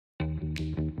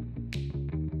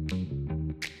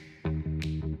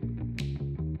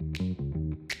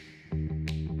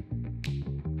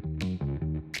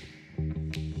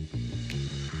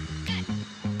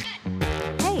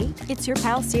It's your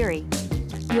pal Siri.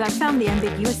 You have found the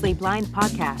Ambiguously Blind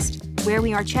podcast, where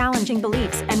we are challenging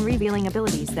beliefs and revealing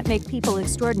abilities that make people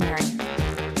extraordinary.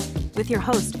 With your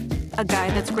host, a guy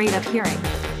that's great at hearing,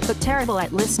 but terrible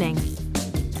at listening,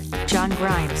 John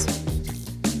Grimes.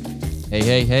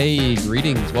 Hey,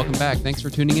 greetings. Welcome back. Thanks for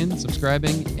tuning in,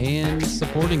 subscribing, and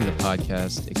supporting the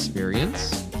podcast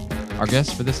experience. Our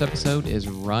guest for this episode is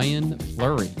Ryan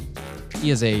Fleury. He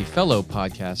is a fellow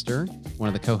podcaster, one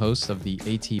of the co-hosts of the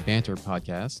AT Banter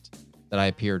podcast that I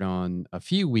appeared on a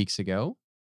few weeks ago.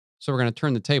 So we're going to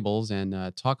turn the tables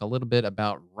and talk a little bit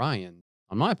about Ryan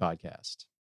on my podcast.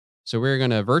 So we're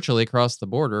going to virtually cross the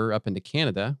border up into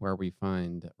Canada, where we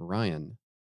find Ryan.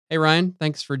 Hey, Ryan,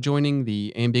 thanks for joining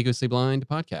the Ambiguously Blind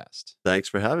podcast. Thanks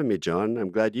for having me, John. I'm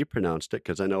glad you pronounced it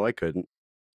because I know I couldn't.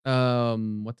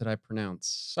 What did I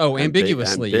pronounce? Oh,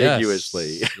 ambiguously.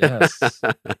 Ambiguously. Yes.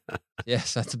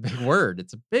 Yes, that's a big word.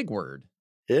 It's a big word.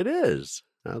 It is.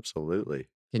 Absolutely.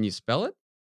 Can you spell it?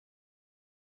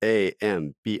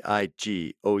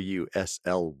 Ambigiously.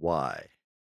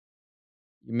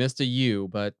 You missed a U,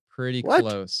 but pretty What?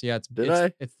 close. Yeah,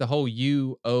 it's the whole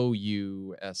UOUSLY.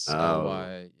 Oh,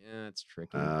 Yeah, it's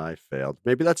tricky. I failed.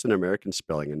 Maybe that's an American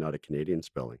spelling and not a Canadian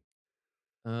spelling.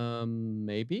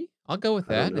 Maybe. I'll go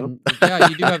with I don't that. know. And yeah,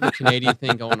 you do have the Canadian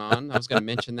thing going on. I was going to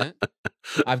mention that.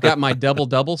 I've got my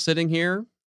double sitting here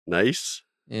Nice.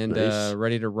 and Nice.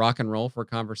 ready to rock and roll for a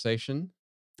conversation.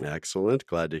 Excellent.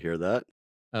 Glad to hear that.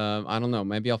 I don't know.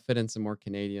 Maybe I'll fit in some more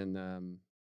Canadian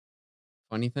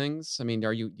funny things. I mean,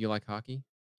 do you like hockey?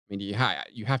 I mean, you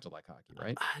have to like hockey,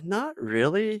 right? Not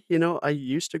really. I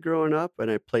used to growing up and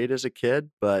I played as a kid,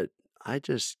 but I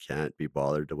just can't be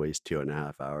bothered to waste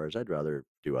 2.5 hours. I'd rather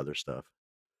do other stuff.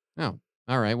 Oh,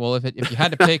 all right. Well, if you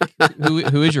had to pick,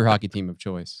 who is your hockey team of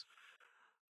choice?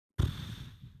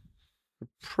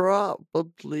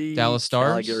 Probably Dallas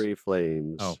Stars? Calgary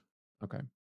Flames. Oh, okay.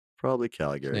 Probably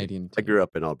Calgary. Canadian I team. grew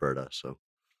up in Alberta, so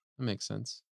That makes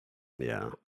sense. yeah.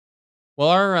 Well,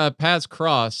 our paths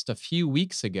crossed a few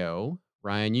weeks ago.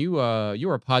 Ryan, you are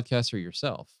a podcaster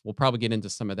yourself. We'll probably get into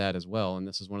some of that as well. And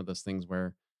this is one of those things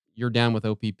where you're down with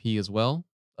OPP as well,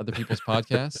 other people's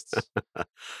podcasts.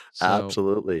 So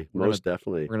Absolutely. we're gonna Most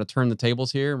definitely. we're gonna turn the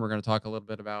tables here, and we're gonna talk a little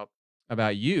bit about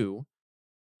you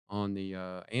on the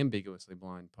Ambiguously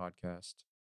Blind podcast.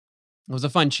 It was a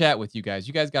fun chat with you guys.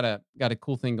 You guys got a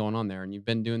cool thing going on there, and you've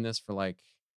been doing this for like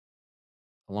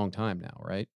a long time now,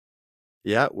 right?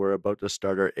 Yeah, we're about to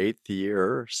start our 8th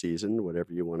year season,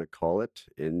 whatever you want to call it,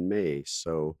 in May.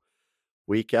 So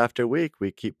week after week,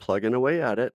 we keep plugging away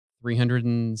at it. 300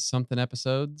 and something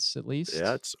episodes at least.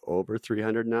 Yeah, it's over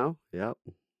 300 now. Yeah.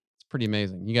 It's pretty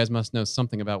amazing. You guys must know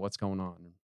something about what's going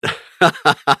on.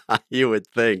 You would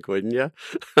think, wouldn't you?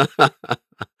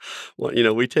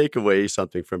 Well, we take away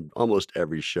something from almost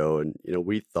every show. And,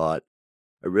 we thought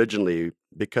originally,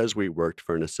 because we worked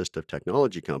for an assistive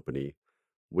technology company,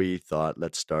 we thought,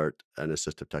 let's start an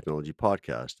assistive technology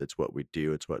podcast. It's what we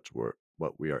do. It's what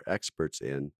we are experts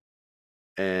in.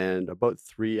 And about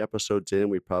 3 episodes in,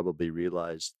 we probably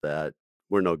realized that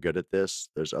we're no good at this.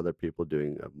 There's other people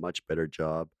doing a much better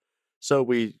job. So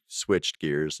we switched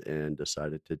gears and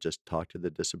decided to just talk to the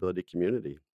disability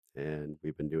community. And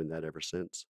we've been doing that ever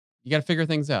since. You got to figure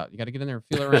things out. You got to get in there,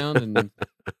 feel around, and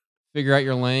figure out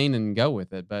your lane and go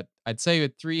with it. But I'd say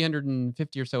with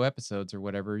 350 or so episodes or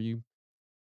whatever,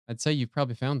 I'd say you've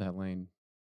probably found that lane.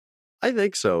 I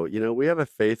think so. We have a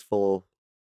faithful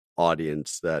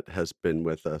audience that has been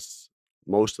with us.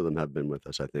 Most of them have been with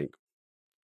us, I think,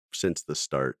 since the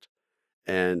start.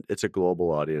 And it's a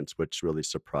global audience, which really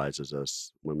surprises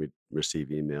us when we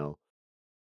receive email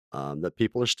that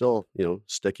people are still,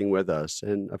 sticking with us.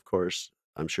 And of course,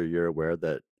 I'm sure you're aware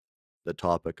that the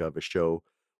topic of a show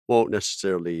won't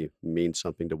necessarily mean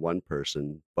something to one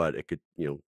person, but it could,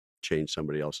 change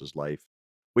somebody else's life.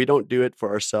 We don't do it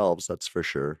for ourselves, that's for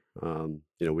sure.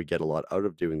 We get a lot out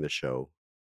of doing the show,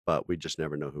 but we just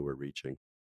never know who we're reaching.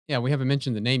 Yeah, we haven't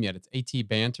mentioned the name yet. It's AT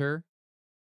Banter.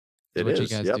 Is It what you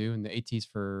is, guys yep. do, and the AT's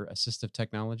for assistive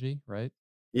technology, right?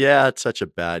 Yeah, it's such a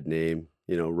bad name.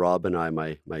 Rob and I,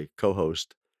 my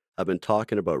co-host, have been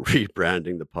talking about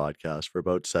rebranding the podcast for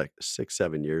about 6,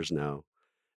 7 years now.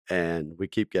 And we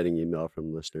keep getting email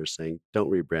from listeners saying,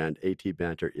 don't rebrand. AT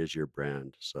Banter is your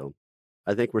brand. So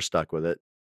I think we're stuck with it.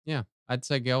 Yeah, I'd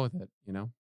say go with it.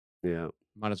 Yeah.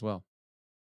 Might as well.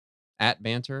 At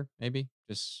Banter, maybe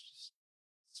just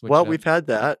switch Well, it up. we've had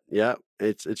that. Yeah.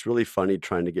 It's really funny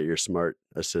trying to get your smart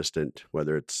assistant,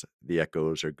 whether it's the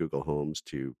Echoes or Google Homes,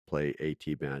 to play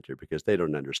AT Banter because they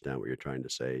don't understand what you're trying to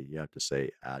say. You have to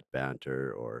say at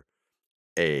Banter or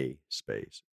A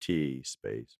space T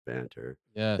space banter.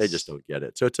 They just Yes. don't get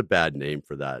it. So it's a bad name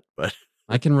for that, but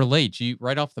I can relate. You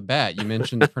right off the bat, you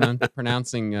mentioned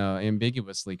pronouncing,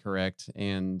 ambiguously correct,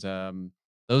 and,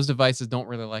 those devices don't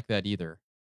really like that either.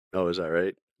 Oh, is that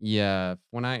right? Yeah,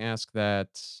 when I ask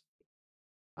that,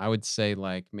 I would say,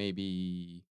 like,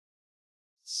 maybe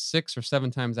 6 or 7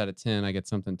 times out of 10, I get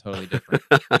something totally different.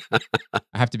 I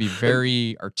have to be And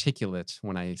very articulate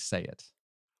when I say it.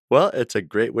 well, it's a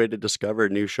great way to discover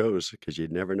new shows because you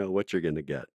never know what you're gonna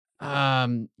get.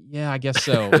 Yeah, I guess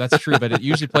so. That's true, but it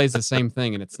usually plays the same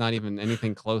thing, and it's not even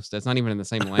anything close to it's not even in the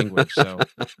same language, so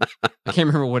I can't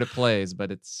remember what it plays,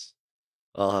 but it's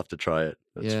I'll have to try it.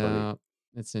 That's funny. yeah,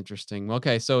 it's interesting. Well,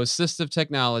 okay, so assistive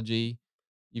technology,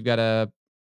 you've got a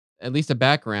at least a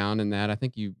background in that. I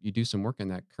think you do some work in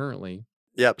that currently.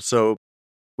 Yep, so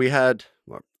we had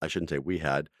well, I shouldn't say we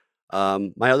had,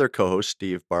 my other co-host,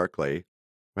 Steve Barclay,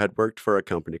 had worked for a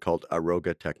company called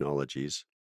Aroga Technologies,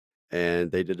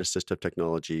 and they did assistive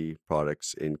technology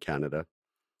products in Canada,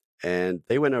 and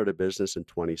they went out of business in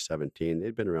 2017.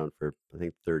 They'd been around for, I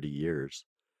think, 30 years.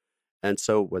 And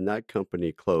so when that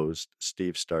company closed,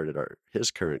 Steve started his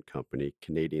current company,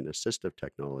 Canadian Assistive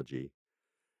Technology,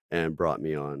 and brought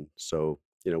me on. So,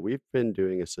 we've been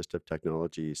doing assistive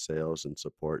technology sales and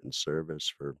support and service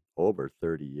for over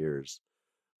 30 years.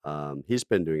 He's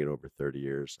been doing it over 30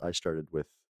 years. I started with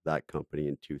that company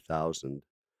in 2000,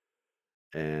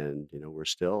 and, we're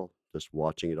still just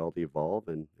watching it all evolve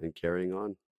and carrying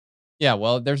on. Yeah,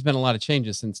 well, there's been a lot of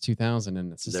changes since 2000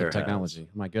 in assistive There has. technology.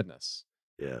 My goodness.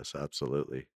 Yes,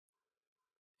 absolutely.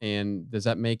 And does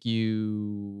that make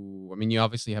you I mean, you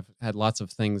obviously have had lots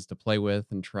of things to play with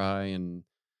and try and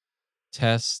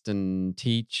test and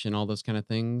teach and all those kind of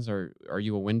things. Are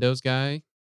you a Windows guy?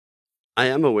 I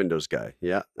am a Windows guy.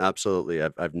 Yeah, absolutely.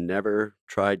 I've never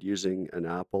tried using an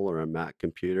Apple or a Mac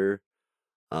computer.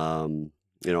 Um,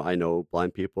 I know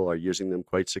blind people are using them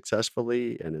quite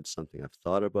successfully, and it's something I've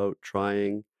thought about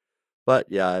trying. But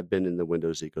yeah, I've been in the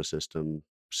Windows ecosystem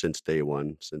since day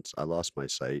one, since I lost my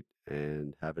sight,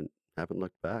 and haven't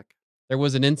looked back. There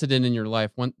was an incident in your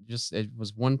life, one just it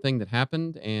was one thing that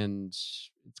happened, and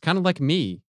it's kind of like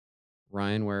me,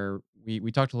 Ryan, where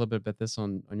we talked a little bit about this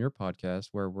on your podcast,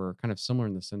 where we're kind of similar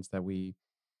in the sense that we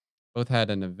both had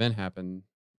an event happen.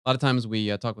 A lot of times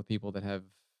we talk with people that have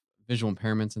visual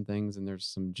impairments and things, and there's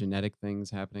some genetic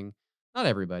things happening. Not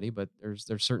everybody, but there's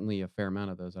certainly a fair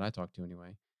amount of those that I talk to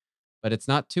anyway. But it's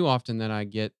not too often that I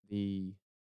get the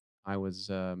I was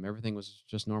everything was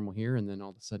just normal here, and then all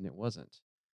of a sudden it wasn't.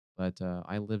 But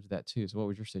I lived that too. So what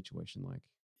was your situation like?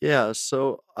 Yeah,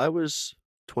 so I was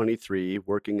 23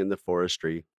 working in the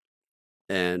forestry,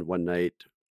 and one night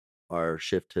our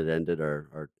shift had ended,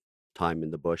 our time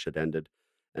in the bush had ended.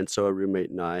 And so a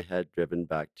roommate and I had driven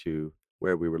back to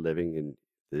where we were living in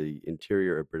the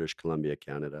interior of British Columbia,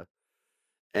 Canada,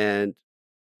 and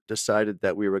decided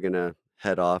that we were going to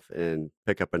head off and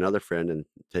pick up another friend and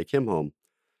take him home.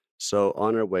 So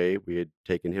on our way, we had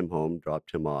taken him home,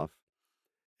 dropped him off.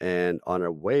 And on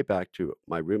our way back to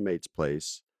my roommate's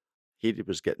place, he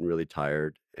was getting really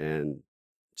tired and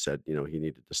said, he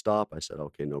needed to stop. I said,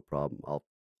 okay, no problem.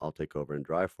 I'll take over and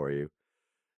drive for you.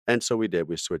 And so we did.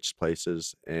 We switched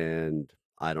places, and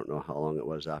I don't know how long it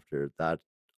was after that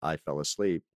I fell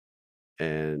asleep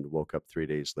and woke up 3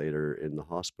 days later in the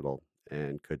hospital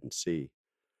and couldn't see.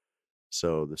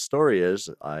 So the story is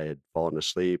I had fallen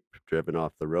asleep, driven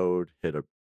off the road, hit a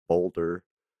boulder,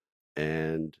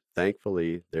 and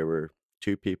thankfully there were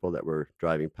two people that were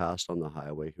driving past on the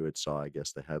highway who had saw, I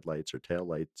guess, the headlights or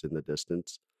taillights in the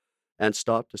distance and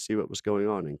stopped to see what was going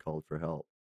on and called for help.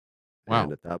 And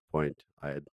Wow. at that point,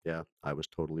 I was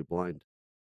totally blind.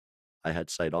 I had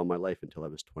sight all my life until I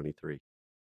was 23.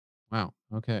 Wow.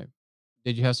 Okay.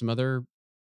 Did you have some other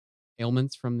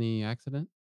ailments from the accident?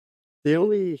 The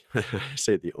only I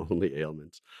say the only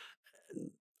ailments,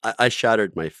 I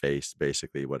shattered my face,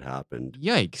 basically what happened.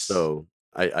 Yikes. So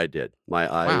I did.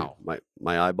 Wow.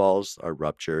 My eyeballs are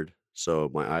ruptured, so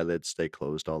my eyelids stay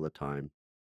closed all the time.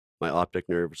 My optic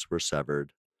nerves were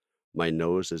severed. My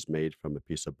nose is made from a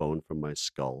piece of bone from my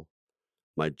skull.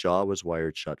 My jaw was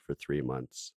wired shut for 3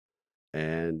 months.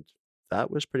 And that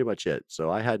was pretty much it.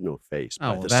 So I had no face Oh,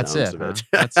 by well, the that's sounds it, of huh? it.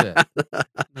 That's it.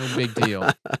 No big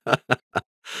deal.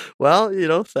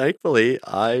 Well, thankfully,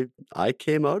 I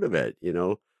came out of it.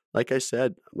 Like I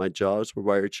said, my jaws were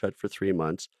wired shut for 3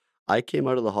 months. I came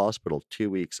out of the hospital 2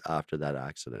 weeks after that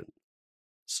accident.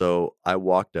 So I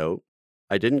walked out.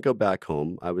 I didn't go back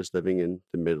home. I was living in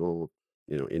the middle,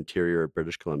 interior of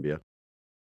British Columbia.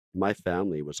 My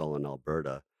family was all in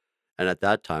Alberta. And at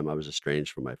that time, I was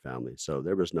estranged from my family. So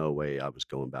there was no way I was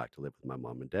going back to live with my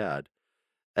mom and dad.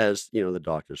 as, the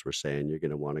doctors were saying, you're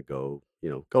gonna wanna go,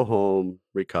 go home,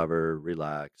 recover,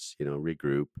 relax,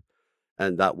 regroup,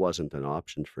 and that wasn't an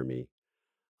option for me.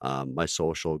 My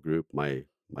social group, my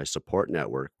support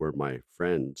network were my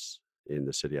friends in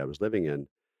the city I was living in,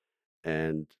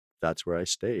 and that's where I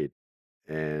stayed.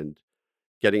 And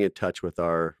getting in touch with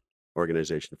our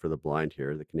organization for the blind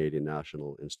here, the Canadian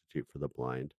National Institute for the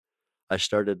Blind, I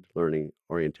started learning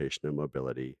orientation and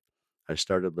mobility. I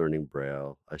started learning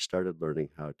Braille. I started learning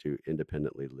how to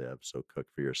independently live, so cook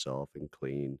for yourself and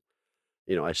clean.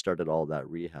 I started all that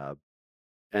rehab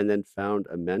and then found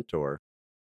a mentor,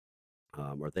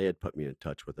 or they had put me in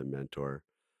touch with a mentor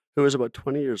who was about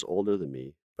 20 years older than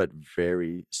me, but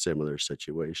very similar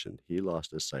situation. He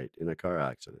lost his sight in a car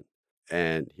accident.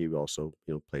 And he also,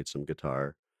 played some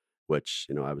guitar, which,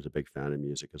 I was a big fan of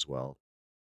music as well.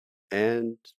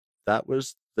 And that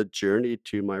was the journey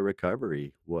to my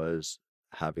recovery was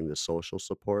having the social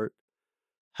support,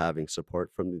 having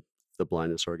support from the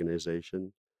blindness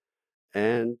organization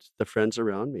and the friends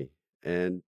around me.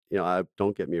 And, I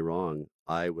don't get me wrong,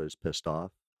 I was pissed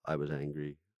off. I was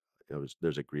angry.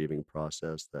 There's a grieving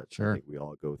process that I Sure. think we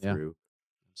all go Yeah, through.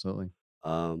 absolutely.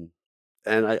 Um,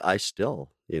 and I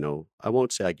still, I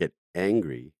won't say I get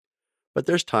angry, but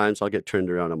there's times I'll get turned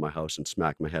around in my house and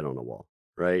smack my head on a wall,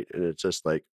 right? And it's just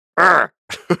like, "Argh!"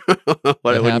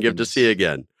 what I It wouldn't give to see happens.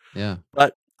 again. Yeah,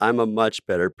 But I'm a much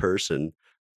better person.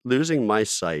 Losing my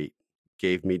sight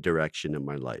gave me direction in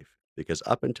my life because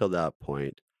up until that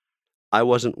point, I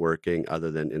wasn't working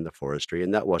other than in the forestry,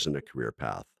 and that wasn't a career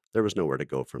path. There was nowhere to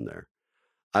go from there.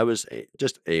 I was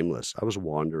just aimless. I was a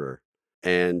wanderer.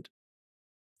 And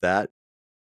that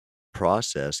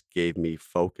process gave me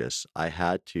focus. I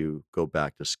had to go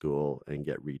back to school and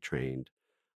get retrained.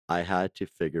 I had to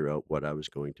figure out what I was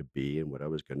going to be and what I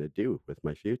was going to do with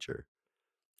my future.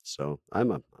 So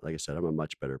like I said, I'm a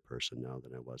much better person now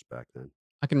than I was back then.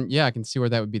 I can see where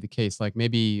that would be the case. Like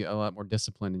maybe a lot more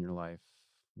discipline in your life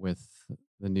with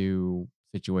the new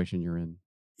situation you're in.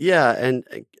 Yeah, and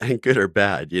good or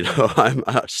bad, I'm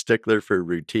a stickler for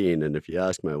routine, and if you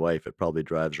ask my wife, it probably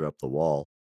drives her up the wall.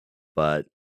 But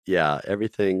yeah,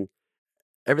 everything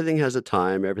has a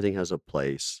time, everything has a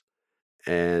place,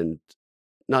 and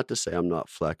not to say I'm not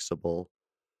flexible,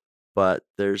 but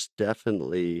there's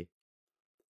definitely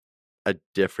a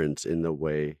difference in the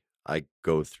way I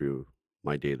go through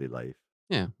my daily life.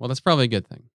 Yeah, well, that's probably a good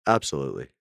thing. Absolutely.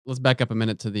 Let's back up a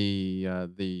minute to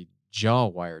the jaw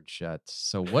wired shut.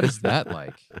 So what is that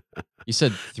like? You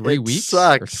said 3 It weeks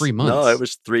or 3 sucks. No, it months?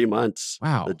 was 3 months. The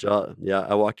Wow. jaw yeah,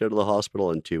 I walked out of the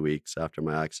hospital in 2 weeks after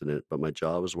my accident, but my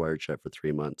jaw was wired shut for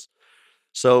 3 months.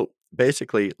 So,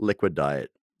 basically, liquid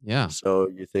diet. Yeah. So,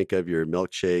 you think of your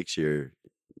milkshakes, your,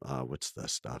 what's the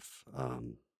stuff?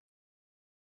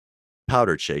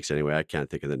 Powdered shakes anyway, I can't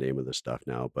think of the name of the stuff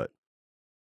now, but,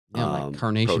 Yeah, like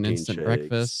carnation protein instant shakes.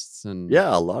 breakfasts and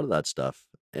Yeah, a lot of that stuff,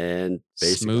 and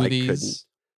basically, I couldn't smoothies.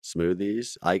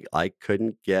 smoothies, I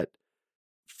couldn't get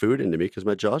food into me because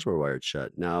my jaws were wired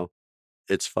shut. Now,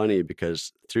 it's funny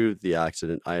because through the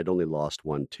accident, I had only lost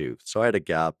 1 tooth, so I had a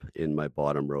gap in my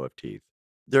bottom row of teeth.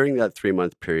 During that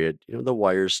 3-month period, the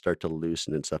wires start to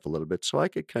loosen and stuff a little bit, so I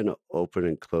could kinda open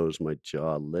and close my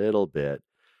jaw a little bit,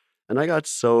 and I got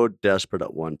so desperate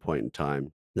at one point in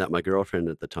time that my girlfriend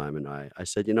at the time and I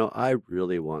said, I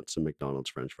really want some McDonald's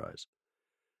french fries."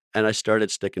 And I started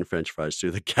sticking french fries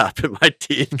through the gap in my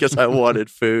teeth because I wanted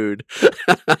food.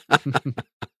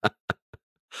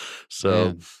 So,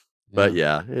 Man, but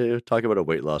yeah. yeah, talk about a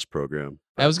weight loss program,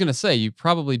 I but was gonna say, you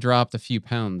probably dropped a few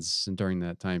pounds during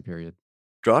that time period.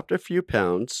 dropped a few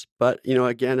pounds, but,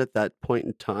 again, at that point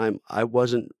in time, I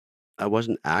wasn't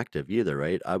active either,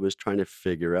 right? I was trying to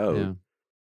figure out, Yeah,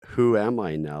 who am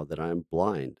I now that I'm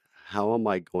blind? How am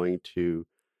I going to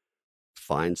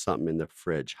find something in the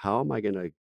fridge? How am I gonna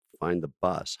find the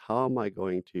bus? How am I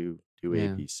going to do yeah.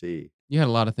 ABC? You had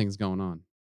a lot of things going on.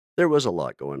 There was a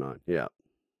lot going on. Yeah,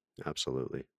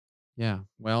 absolutely. Yeah,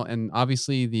 well, and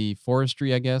obviously the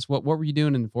forestry, I guess. What were you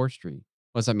doing in the forestry?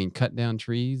 What does that mean, cut down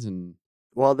trees and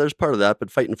Well, there's part of that, but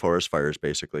fighting forest fires,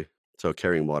 basically. So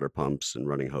carrying water pumps and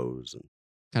running hose and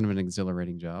kind of an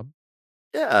exhilarating job?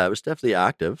 yeah, it was definitely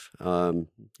active,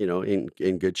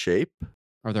 in good shape,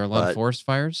 Are there a lot of but forest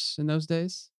fires in those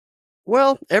days?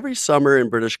 well, every summer in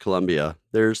British Columbia,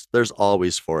 there's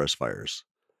always forest fires.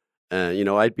 And,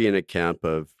 I'd be in a camp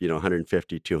of,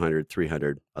 150, 200,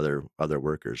 300 other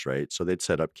workers, right? So they'd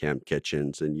set up camp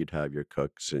kitchens and you'd have your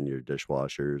cooks and your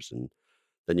dishwashers and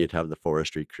then you'd have the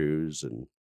forestry crews and,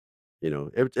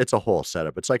 it's a whole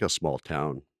setup. It's like a small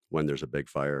town when there's a big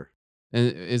fire.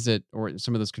 And is it or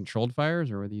some of those controlled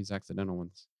fires or were these accidental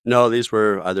ones? No, these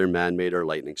were either man-made or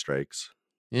lightning strikes.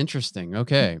 Interesting.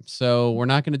 Okay. So we're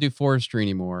not going to do forestry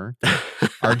anymore.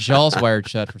 Our jaw's wired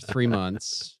shut for 3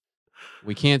 months.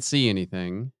 We can't see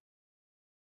anything.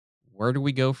 Where do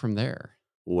we go from there?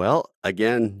 Well,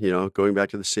 again, going back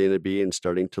to the C and the B and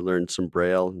starting to learn some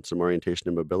braille and some orientation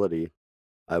and mobility,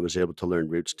 I was able to learn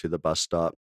routes to the bus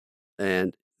stop.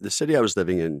 And the city I was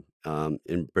living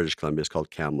in British Columbia is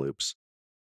called Kamloops.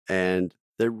 And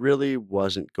there really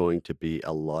wasn't going to be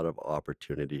a lot of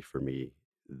opportunity for me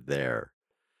there.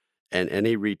 And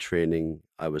any retraining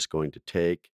I was going to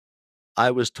take, I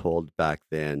was told back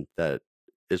then that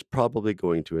is probably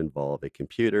going to involve a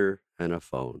computer and a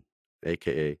phone,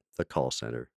 aka the call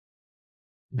center.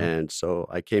 Yep. And so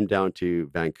I came down to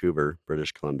Vancouver,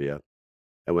 British Columbia.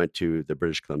 I went to the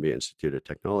British Columbia Institute of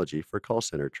Technology for call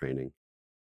center training.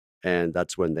 And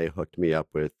that's when they hooked me up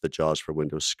with the JAWS for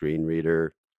Windows screen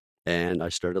reader. And I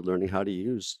started learning how to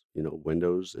use,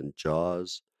 Windows and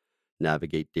JAWS,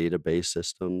 navigate database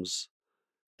systems,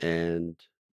 and,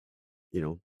 you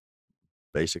know,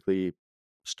 basically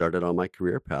started on my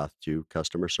career path to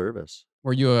customer service.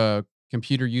 Were you a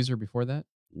computer user before that?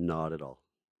 Not at all.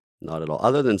 Not at all.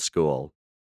 Other than school.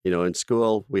 In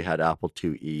school, we had Apple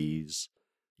IIe's,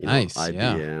 Nice.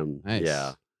 Yeah. IBM. Yeah.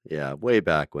 Nice. Yeah. Way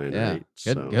back when, Yeah. right?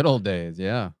 Good So old days.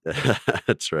 Yeah.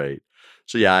 that's right.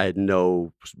 So yeah, I had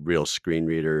no real screen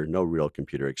reader, no real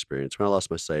computer experience. When I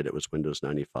lost my sight, it was Windows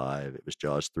 95. It was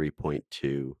JAWS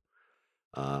 3.2.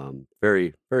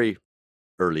 Very, very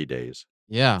early days.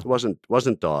 Yeah. It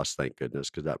wasn't DOS, thank goodness,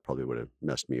 because that probably would have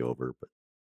messed me over. But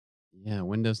Yeah.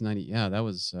 Windows 90. Yeah. That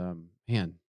was,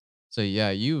 man. So, yeah,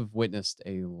 you've witnessed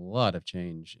a lot of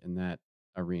change in that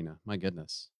arena. My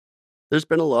goodness. there's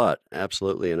been a lot,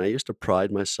 absolutely. And I used to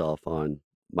pride myself on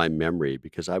my memory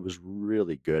because I was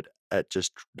really good at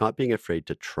just not being afraid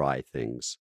to try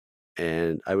things.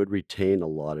 And I would retain a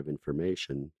lot of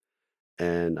information.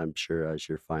 And I'm sure as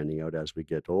you're finding out as we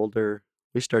get older,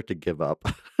 we start to give up.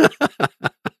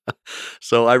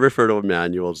 So I refer to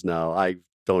manuals now. I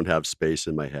don't have space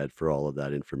in my head for all of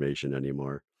that information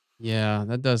anymore. Yeah.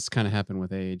 That does kind of happen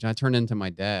with age. I turn into my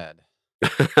dad.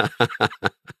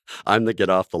 I'm the get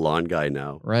off the lawn guy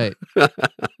now. Right.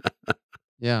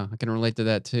 Yeah. I can relate to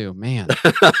that too. Man,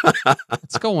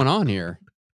 what's going on here?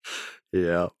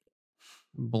 Yeah,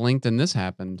 Blinked and this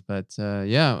happened. But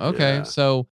yeah. Okay. yeah,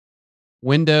 So,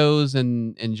 Windows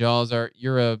and JAWS are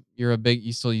you're a big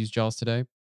you still use JAWS today?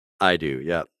 I do.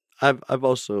 Yeah, I've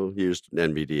also used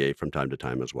NVDA from time to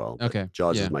time as well, but Okay.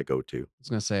 JAWS Yeah. is I my go-to. was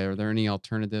gonna say, are there any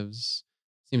alternatives?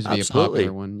 Seems to be a popular Absolutely.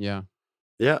 one. Yeah.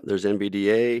 Yeah, there's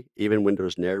NVDA. Even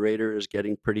Windows Narrator is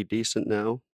getting pretty decent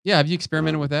now. Yeah. Have you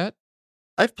experimented with Um, that?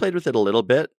 I've played with it a little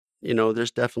bit.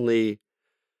 There's definitely,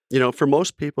 for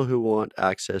most people who want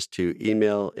access to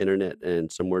email, internet,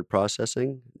 and some word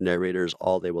processing, Narrator is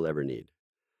all they will ever need.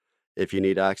 If you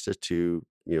need access to,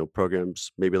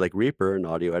 programs maybe like Reaper, an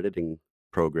audio editing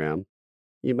program,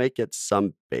 you might get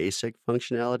some basic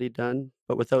functionality done,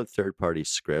 but without third-party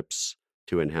scripts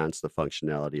to enhance the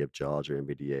functionality of JAWS or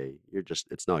NVDA,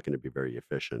 it's not going to be very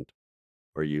efficient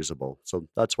or usable. So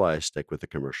that's why I stick with the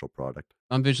commercial product.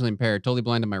 I'm visually impaired, totally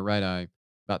blind in my right eye,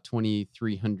 about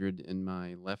 2300 in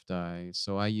my left eye.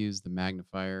 So I use the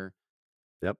magnifier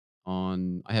Yep,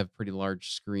 on I have pretty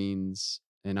large screens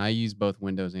and I use both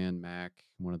Windows and Mac.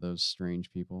 I'm one of those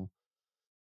strange people.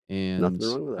 And nothing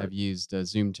wrong with that. I've used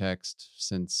Zoom Text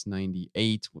since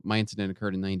 98. My incident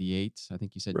occurred in 98. I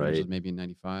think you said yours Right. was maybe in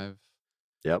 95.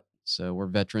 Yep. So we're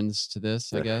veterans to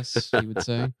this, I guess you would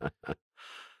say.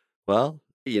 Well,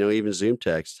 even Zoom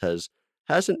text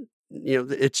hasn't,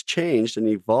 it's changed and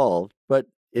evolved, but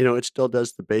it still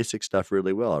does the basic stuff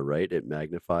really well, right? It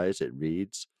magnifies, it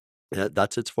reads.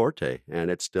 That's its forte, and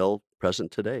it's still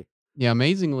present today. Yeah,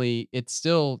 amazingly, it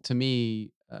still to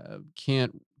me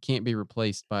can't be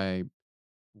replaced by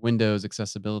Windows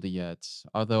accessibility yet.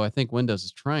 Although I think Windows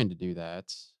is trying to do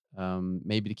that,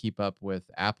 maybe to keep up with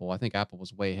Apple. I think Apple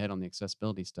was way ahead on the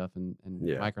accessibility stuff, and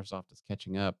Yeah. Microsoft is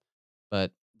catching up.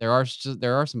 But there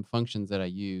are some functions that I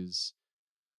use.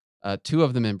 Two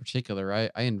of them in particular,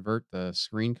 I invert the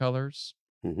screen colors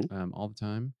Hmm. all the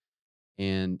time,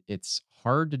 and it's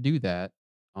hard to do that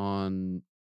on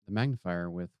the magnifier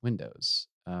with Windows.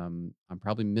 I'm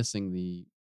probably missing the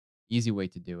easy way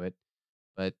to do it,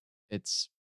 but it's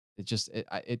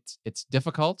it's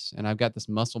difficult, and I've got this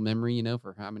muscle memory,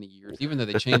 for how many years. Even though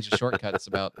they changed the shortcuts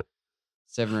about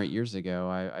 7 or 8 years ago,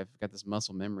 I've got this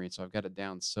muscle memory, so I've got it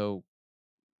down so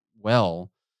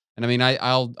well. And I mean,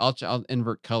 I'll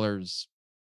invert colors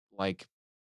like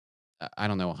I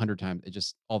don't know 100 times, it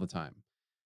just all the time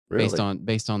Really?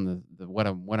 based on the what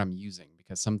I'm using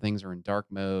because some things are in dark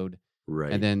mode, and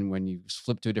Right. then when you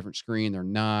flip to a different screen, they're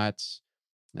not.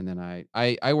 And then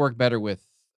I work better with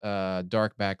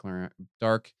dark background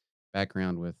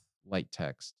with light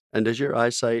text. And is your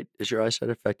eyesight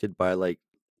affected by, like,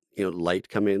 light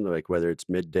coming in, like, whether it's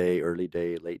midday, early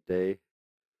day, late day,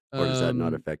 or does that not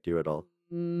Um, affect you at all?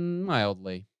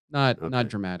 Mildly, not Okay.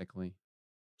 dramatically.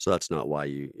 So that's not why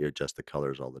you adjust the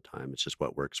colors all the time, it's just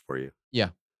what works for you.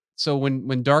 Yeah. So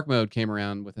when dark mode came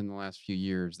around within the last few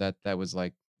years, that was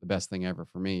like the best thing ever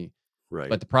for me. But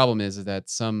Right. the problem is that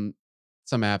some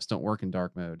apps don't work in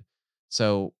dark mode.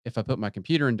 So if I put my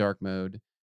computer in dark mode,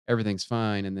 everything's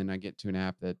fine, and then I get to an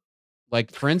app that,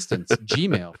 like for instance,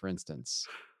 Gmail, for instance,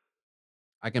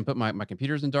 I can put my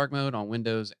computers in dark mode on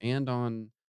Windows and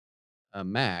on a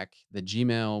Mac. The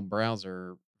Gmail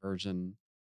browser version,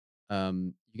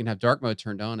 you can have dark mode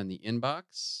turned on, and the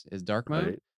inbox is dark mode.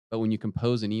 Right. But when you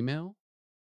compose an email,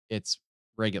 it's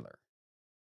regular.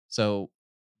 So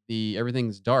the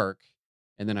everything's dark,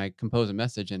 and then I compose a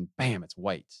message, and bam, it's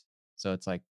white. So it's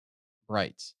like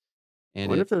bright, I and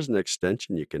wonder it if there's an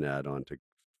extension you can add on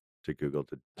to Google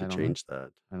to I don't know. change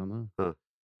that. I don't know. Huh.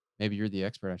 Maybe you're the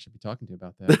expert I should be talking to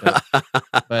about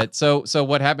that. But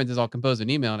what happens is I'll compose an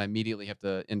email and I immediately have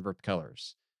to invert the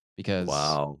colors because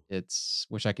Wow. it's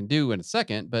which I can do in a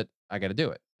second, but I got to do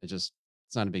it. It's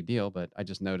not a big deal, but I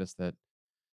just noticed that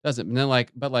doesn't. And then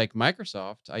like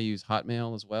Microsoft, I use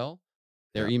Hotmail as well.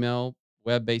 Their Yeah, email,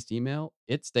 web-based email,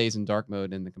 it stays in dark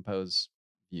mode in the compose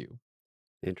view,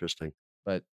 interesting.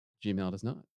 but Gmail does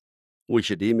not. We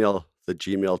should email the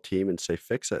Gmail team and say,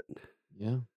 "Fix it."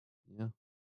 Yeah. Yeah.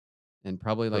 And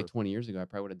probably like Huh. 20 years ago, I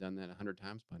probably would have done that 100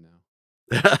 times by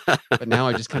now. But now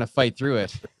I just kind of fight through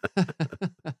it.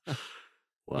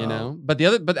 Wow.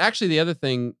 But actually the other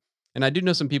thing, and I do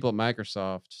know some people at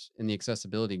Microsoft in the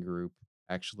accessibility group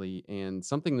actually, and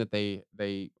something that they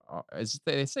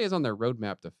say is on their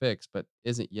roadmap to fix, but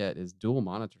isn't yet, is dual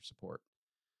monitor support.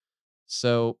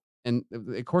 So, and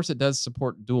of course it does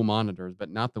support dual monitors, but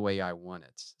not the way I want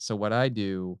it. So what I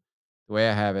do, the way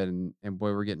I have it, and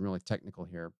boy, we're getting really technical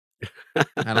here.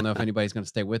 I don't know if anybody's going to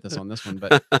stay with us on this one,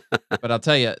 but I'll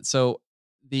tell you. So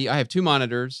I have two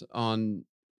monitors on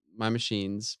my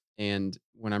machines, and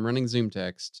when I'm running Zoom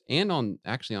text, and on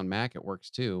Mac it works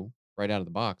too, right out of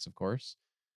the box, of course.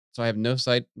 So I have no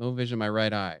sight, no vision in my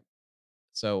right eye.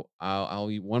 So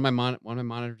one of my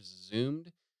monitors is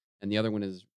zoomed, and the other one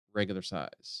is regular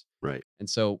size. Right. And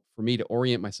so for me to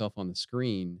orient myself on the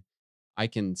screen, I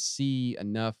can see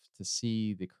enough to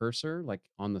see the cursor like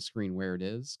on the screen where it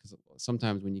is. Because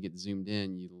sometimes when you get zoomed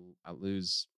in, I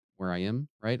lose where I am.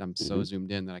 Right, I'm so Mhm.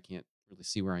 zoomed in that I can't really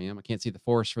see where I am. I can't see the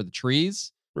forest for the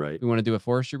trees. Right. We want to do a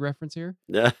forestry reference here,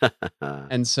 Yeah.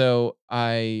 and so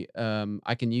I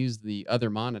can use the other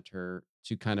monitor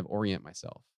to kind of orient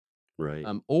myself. Right.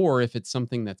 Or if it's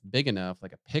something that's big enough,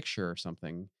 like a picture or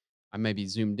something, I may be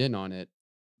zoomed in on it,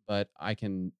 but I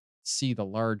can see the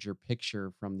larger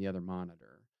picture from the other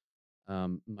monitor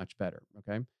much better.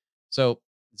 Okay. So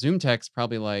Zoom text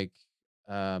probably like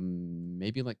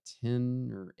maybe like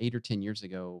 10 or 8 or 10 years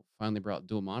ago finally brought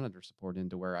dual monitor support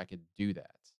into where I could do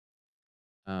that.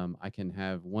 I can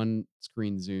have one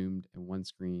screen zoomed and one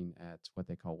screen at what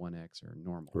they call 1x or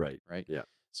normal, Right. right? Yeah.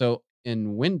 So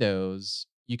in Windows,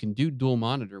 you can do dual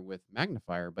monitor with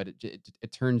magnifier, but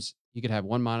it turns you could have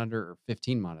one monitor or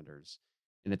 15 monitors,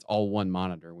 and it's all one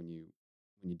monitor when you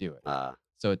do it. Ah.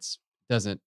 So it's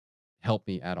doesn't help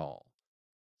me at all.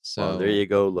 Well, there So you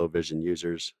go, low vision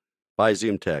users. Buy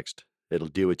Zoom Text. It'll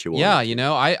do what you want yeah, it to.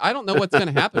 I don't know what's going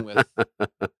to happen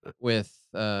with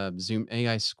Zoom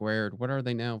AI squared. What are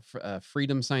they now?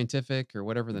 Freedom Scientific or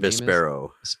whatever the name is.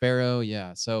 Vispero. Sparrow,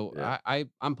 yeah. So Yeah.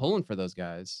 I'm pulling for those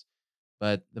guys,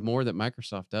 but the more that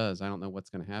Microsoft does, I don't know what's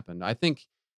going to happen. I think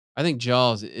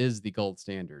JAWS is the gold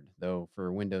standard though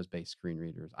for Windows-based screen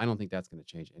readers. I don't think that's going to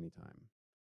change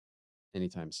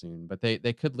anytime soon. But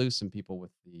they could lose some people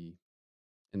with the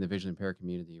in the visually impaired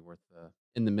community, with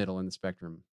in the middle in the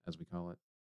spectrum as we call it.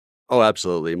 Oh,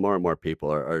 absolutely. More and more people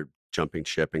are jumping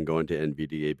ship and going to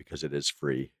NVDA because it is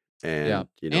free. Yeah,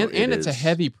 And, it and it's a is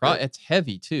heavy good. it's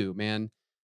heavy too, man,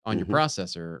 on your Mhm.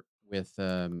 processor with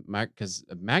because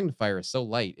a magnifier is so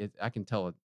light. I can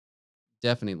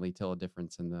definitely tell a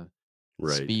difference in the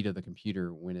Right. speed of the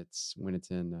computer when it's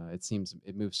in. It seems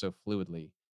it moves so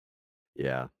fluidly.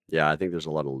 Yeah. Yeah, I think there's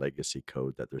a lot of legacy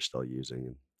code that they're still using,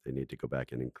 and they need to go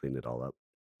back in and clean it all up.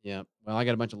 Yeah. Well, I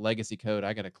got a bunch of legacy code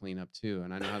I got to clean up too,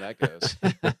 and I know how that goes.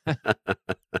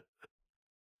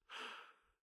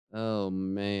 Oh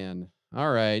man.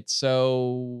 All right.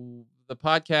 So the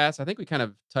podcast, I think we kind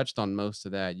of touched on most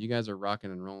of that. You guys are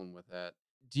rocking and rolling with that.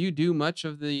 Do you do much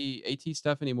of the AT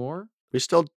stuff anymore? We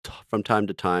still from time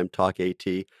to time talk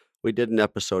AT. We did an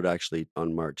episode actually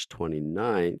on March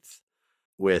 29th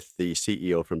with the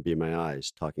CEO from Be My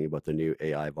Eyes talking about the new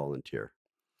AI volunteer.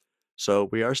 So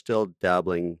we are still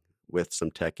dabbling with some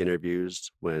tech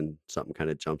interviews when something kind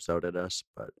of jumps out at us,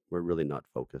 but we're really not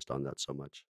focused on that so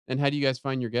much. And how do you guys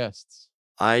find your guests?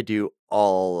 I do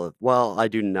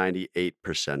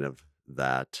 98% of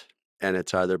that. And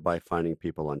it's either by finding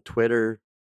people on Twitter,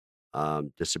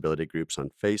 disability groups on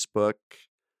Facebook,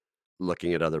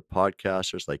 looking at other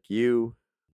podcasters like you,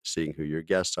 seeing who your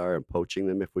guests are and poaching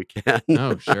them if we can.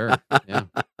 Oh, sure. Yeah.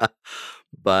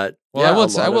 But Well, I yeah, a will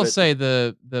say I lot of will it say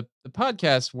the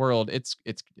podcast world, it's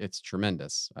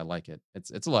tremendous. I like it.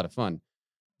 It's a lot of fun,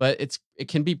 but it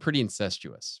can be pretty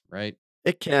incestuous, right?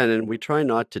 it can, and we try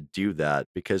not to do that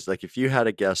because, like, if you had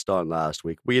a guest on last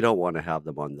week, we don't wanna have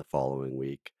them on the following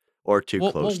week or too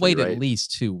We'll closely, wait at right?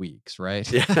 least 2 weeks, right?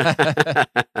 Yeah.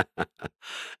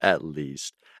 At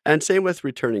least. And same with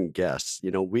returning guests.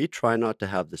 We try not to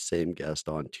have the same guest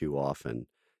on too often.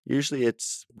 Usually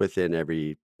it's within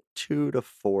every 2 to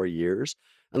 4 years,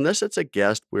 unless it's a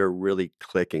guest we're really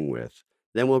clicking with.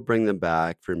 Then we'll bring them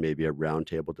back for maybe a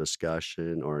roundtable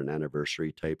discussion or an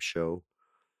anniversary type show,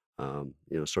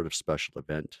 sort of special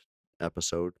event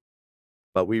episode.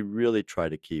 But we really try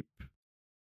to keep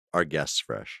our guests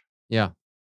fresh. Yeah.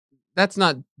 That's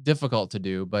not difficult to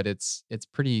do, but it's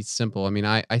pretty simple. I mean,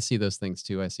 I see those things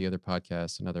too. I see other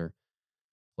podcasts and other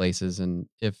places, and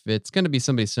if it's gonna be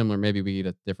somebody similar, maybe we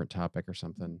get a different topic or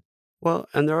something. Well,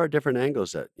 and there are different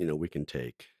angles that, we can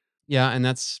take. Yeah, and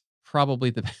that's probably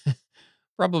the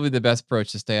probably the best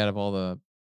approach to stay out of all the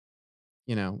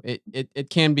it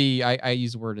can be I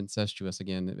use the word incestuous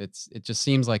again. It just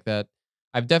seems like that.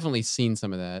 I've definitely seen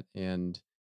some of that, and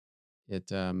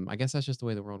I guess that's just the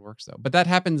way the world works though. But that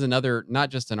happens in other not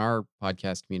just in our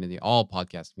podcast community, all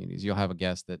podcast communities. You'll have a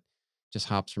guest that just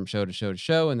hops from show to show to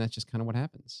show, and that's just kind of what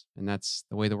happens. And that's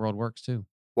the way the world works too.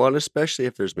 Well, and especially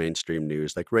if there's mainstream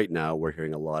news, like right now, we're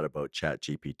hearing a lot about Chat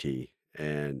GPT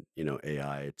and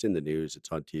AI. It's in the news,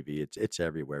 it's on TV, it's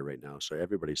everywhere right now. So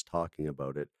everybody's talking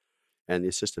about it, and the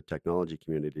assistive technology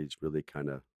community is really kind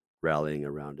of rallying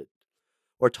around it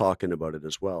or talking about it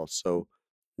as well. So,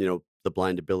 the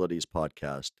Blind Abilities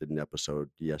podcast did an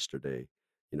episode yesterday.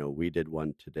 We did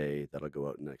one today that'll go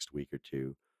out next week or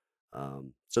two.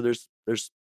 So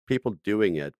there's people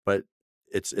doing it, but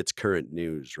it's current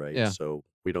news, right? Yeah. So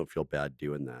we don't feel bad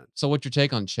doing that. So what's your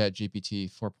take on Chat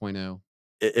GPT 4.0?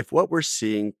 If what we're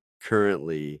seeing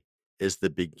currently is the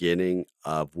beginning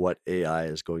of what AI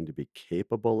is going to be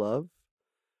capable of,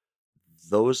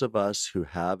 those of us who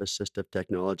have assistive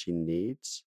technology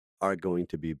needs are going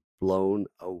to be blown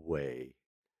away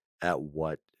at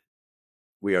what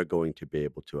we are going to be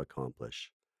able to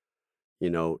accomplish.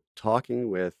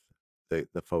 Talking with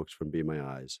the folks from Be My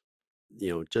Eyes,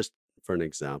 just for an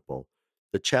example,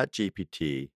 the Chat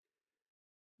GPT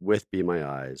with Be My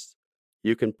Eyes,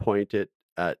 you can point it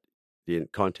at the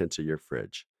contents of your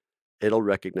fridge. It'll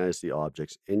recognize the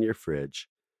objects in your fridge,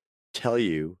 tell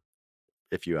you,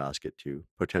 if you ask it to,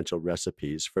 potential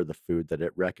recipes for the food that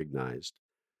it recognized.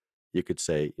 You could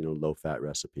say, low fat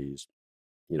recipes,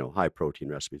 high protein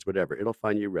recipes, whatever. It'll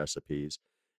find you recipes.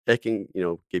 It can,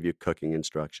 give you cooking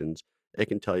instructions. It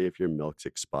can tell you if your milk's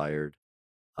expired.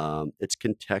 It's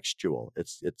contextual.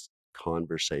 It's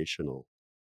conversational,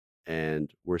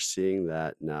 and we're seeing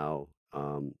that now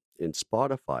in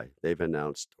Spotify. They've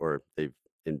announced, or they've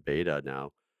in beta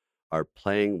now, are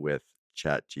playing with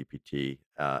Chat GPT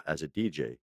as a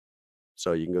DJ.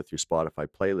 So you can go through Spotify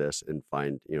playlists and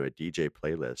find a DJ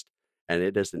playlist, and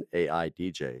it is an AI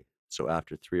DJ. So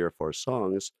after 3 or 4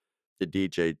 songs, the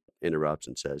DJ interrupts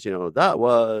and says, that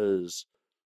was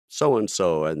so and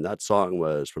so, and that song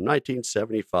was from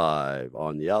 1975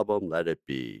 on the album Let It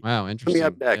Be. Wow, Coming up interesting. Yeah.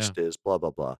 next is blah,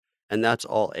 blah, blah. And that's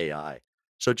all AI.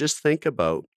 So just think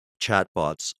about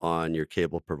chatbots on your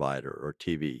cable provider or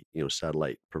TV,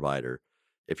 satellite provider.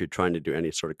 If you're trying to do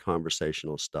any sort of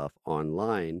conversational stuff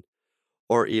online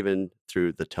or even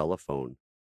through the telephone,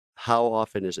 how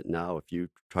often is it now if you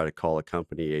try to call a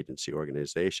company, agency,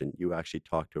 organization, you actually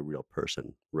talk to a real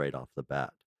person right off the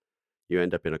bat? You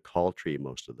end up in a call tree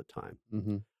most of the time.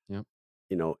 Mhm. Yep.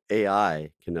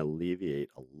 AI can alleviate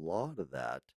a lot of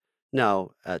that.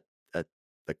 Now, at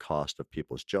the cost of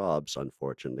people's jobs,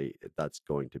 unfortunately, that's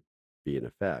going to be in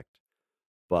effect.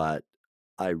 But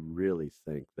I really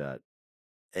think that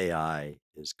AI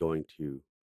is it's going to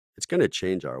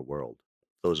change our world,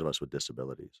 those of us with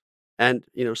disabilities. And,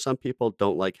 some people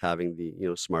don't like having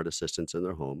the, smart assistants in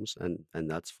their homes, and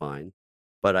that's fine.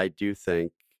 But I do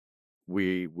think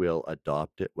we will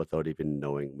adopt it without even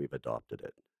knowing we've adopted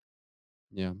it.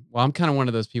 Yeah. Well, I'm kind of one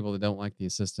of those people that don't like the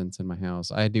assistants in my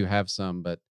house. I do have some,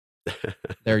 but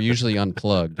they're usually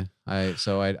unplugged. I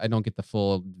don't get the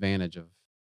full advantage They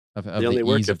of the only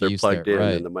work ease if of they're use there. plugged in and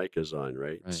Right. the mic is on,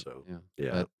 right? Right. So, Yeah.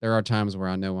 yeah. But there are times where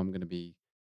I know I'm going to be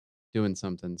doing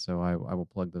something, so I will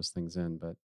plug those things in.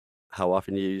 But How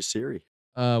often do you use Siri?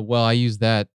 well, I use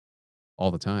that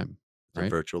all the time. It's a Right.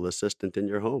 virtual assistant in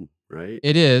your home, right?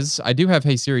 It is. I do have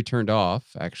Hey Siri turned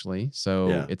off, actually. So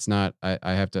Yeah, it's not,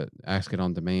 I have to ask it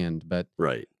on demand. But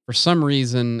right. for some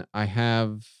reason, I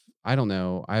don't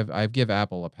know, I give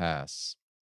Apple a pass,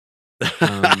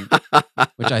 um,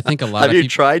 which I think a lot Have of you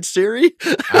people, tried Siri?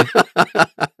 I,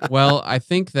 well, I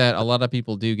think that a lot of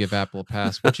people do give Apple a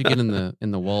pass. Once you get in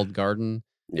the walled garden,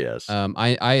 Yes.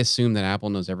 I assume that Apple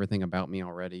knows everything about me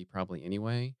already, probably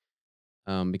anyway,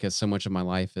 because so much of my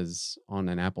life is on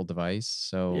an Apple device.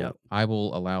 Yeah. So I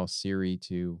will allow Siri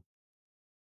to,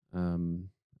 um,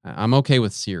 I'm okay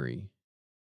with Siri.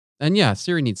 And yeah,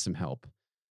 Siri needs some help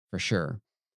for sure.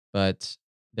 But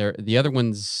the other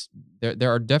ones,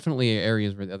 there are definitely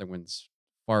areas where the other ones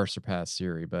far surpass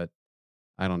Siri, but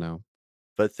I don't know.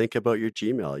 But think about your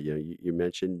Gmail. You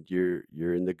mentioned you're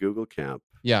in the Google camp.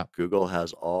 Yeah. Google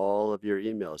has all of your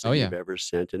emails Oh that yeah. you've ever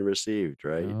sent and received,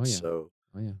 right? Oh yeah. So,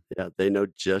 Oh yeah. yeah, they know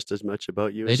just as much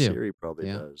about you They as do. Siri probably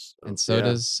Yeah. does. And So,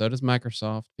 yeah. so does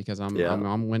Microsoft because Yeah. I'm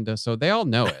on Windows, so they all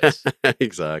know it.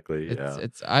 Exactly, It's yeah.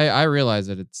 it's I realize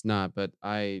that it's not, but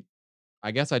I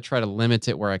guess I try to limit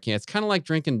it where I can. It's kind of like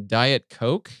drinking Diet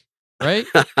Coke, right?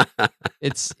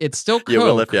 It's still You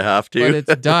will if you Coke, have but to.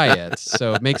 it's diet,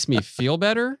 so it makes me feel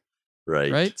better,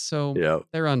 Right. right? So Yeah.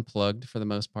 they're unplugged for the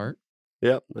most part.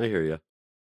 Yep, I hear you.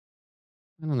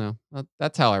 I don't know.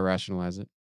 That's how I rationalize it.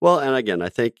 Well, and again, I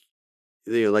think,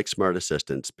 like smart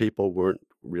assistants, people weren't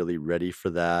really ready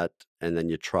for that, and then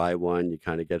you try one, you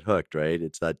kinda get hooked, right?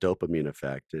 It's that dopamine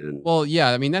effect, and Well, yeah,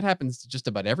 I mean that happens to just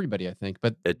about everybody, I think.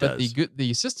 it But does.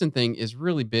 the assistant thing is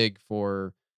really big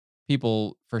for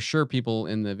people, for sure. People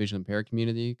in the visually impaired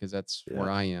community, because that's where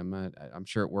Yeah. I am. I'm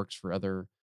sure it works for other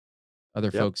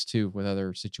Yep. folks too with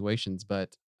other situations.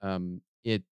 But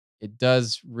it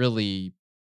does really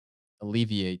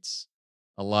alleviates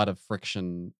a lot of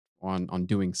friction on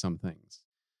doing some things.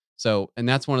 So, and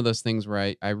that's one of those things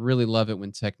where I really love it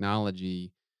when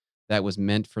technology that was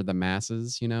meant for the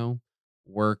masses,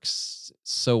 works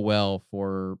so well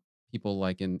for people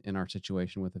like in our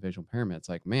situation with the visual impairment. It's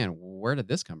like, man, where did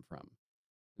this come from?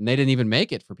 And they didn't even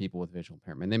make it for people with visual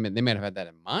impairment. They might have had that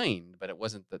in mind, but it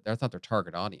wasn't that that's not their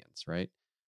target audience, right?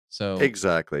 So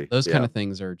Exactly. those kind Yeah. of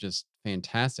things are just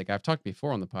fantastic. I've talked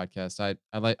before on the podcast.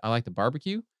 I like to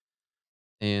barbecue,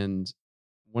 and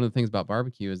one of the things about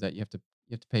barbecue is that you have to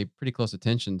pay pretty close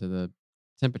attention to the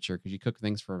temperature because you cook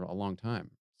things for a long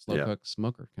time, slow Yeah. cook,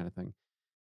 smoker kind of thing.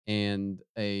 And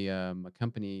a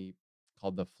company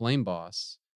called the Flame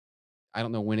Boss. I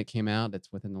don't know when it came out.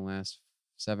 It's within the last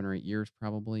 7 or 8 years,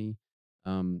 probably.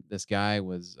 This guy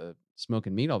was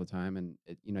smoking meat all the time, and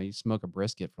you smoke a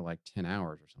brisket for like 10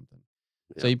 hours or something.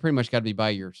 So Yep. you pretty much got to be by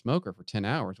your smoker for 10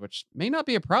 hours, which may not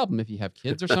be a problem if you have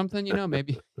kids or something.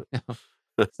 Maybe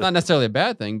it's not necessarily a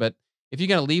bad thing, but if you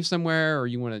got to leave somewhere or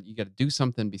you got to do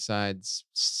something besides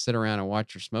sit around and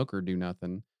watch your smoker do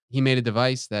nothing, he made a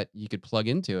device that you could plug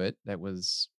into it that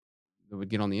would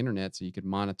get on the internet so you could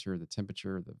monitor the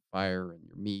temperature of the fire and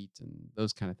your meat and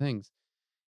those kind of things.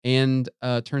 And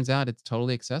turns out it's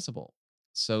totally accessible.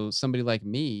 So somebody like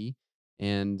me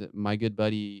and my good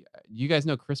buddy, you guys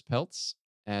know Chris Peltz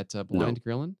at No. Blind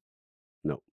Grillin'?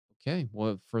 No. Okay,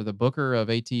 well, for the booker of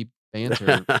AT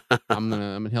Banter, I'm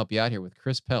gonna help you out here with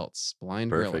Chris Peltz,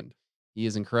 Blind Grillin'. Perfect. He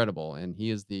is incredible, and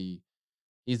he's the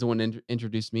one that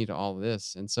introduced me to all of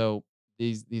this. And so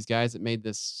these guys that made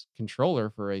this controller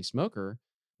for a smoker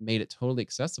made it totally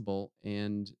accessible,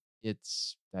 and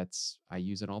that's I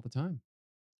use it all the time.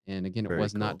 And again, it Very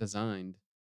was not cool. designed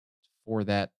for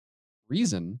that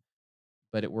reason,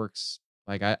 but it works.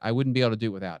 Like I wouldn't be able to do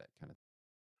it without it, kind of.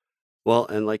 Well,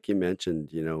 and like you mentioned,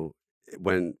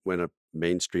 when a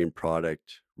mainstream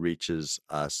product reaches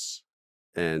us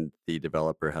and the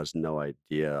developer has no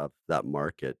idea of that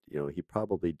market, he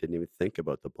probably didn't even think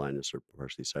about the blindness or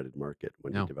partially sighted market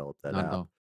when he No, developed that not at app all.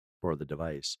 for the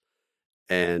device.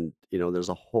 And, there's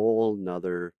a whole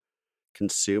nother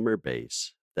consumer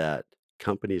base that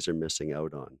companies are missing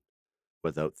out on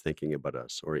without thinking about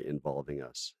us or involving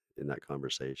us in that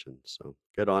conversation. So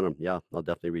good on him. Yeah, I'll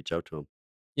definitely reach out to him.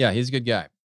 Yeah, he's a good guy.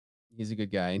 He's a good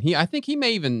guy, and I think he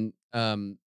may even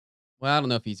well, I don't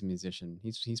know if he's a musician.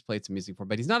 He's played some music before,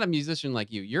 but he's not a musician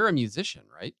like you. You're a musician,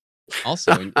 right?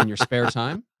 Also in your spare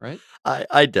time, right?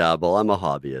 I dabble. I'm a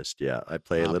hobbyist. Yeah, I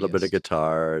play a little bit of Hobbyist.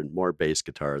 guitar and more bass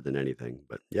guitar than anything.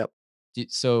 But yep.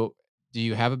 So, do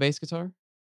you have a bass guitar?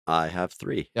 I have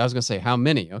 3. Yeah, I was gonna say, how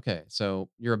many? Okay, so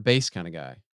you're a bass kinda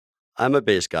guy. I'm a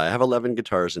bass guy. I have 11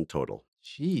 guitars in total.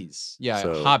 Jeez. Yeah,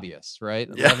 So, hobbyist, right?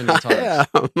 yeah, 11 I guitars.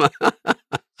 am.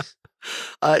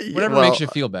 Yeah, Whatever makes you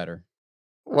feel better.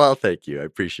 well, thank you. I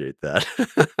appreciate that.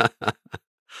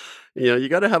 You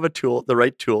gotta have a tool, the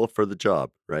right tool for the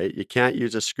job, right? You can't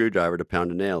use a screwdriver to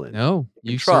pound a nail in. No,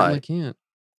 You can you try. certainly can't.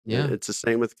 Yeah. It's the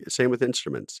same with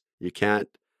instruments. You can't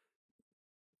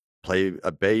play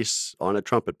a bass on a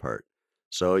trumpet part.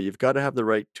 So you've got to have the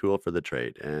right tool for the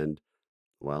trade. And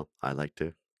well, I like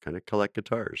to kind of collect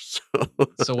guitars.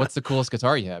 So what's the coolest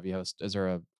guitar you have? Is there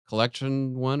a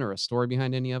collection one or a story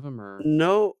behind any of them or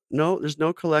No, no, there's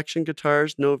no collection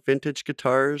guitars, no vintage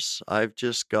guitars. I've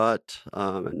just got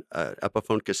an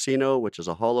Epiphone Casino, which is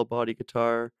a hollow body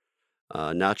guitar,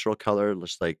 natural color,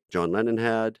 just like John Lennon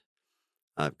had.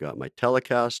 I've got my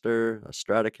Telecaster, a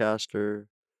Stratocaster,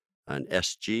 an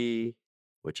SG,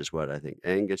 which is what I think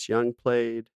Angus Young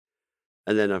played.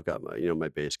 And then I've got my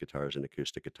bass guitars and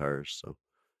acoustic guitars. So,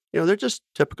 they're just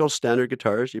typical standard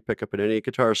guitars you pick up at any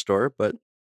guitar store, but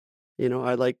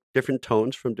I like different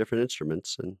tones from different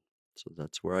instruments, and so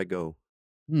that's where I go.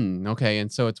 Okay,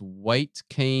 and so it's White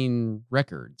Cane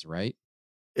Records, right?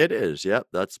 It is, yep.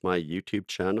 That's my YouTube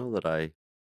channel that I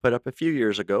put up a few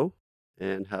years ago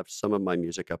and have some of my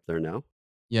music up there now.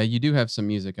 Yeah, you do have some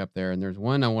music up there, and there's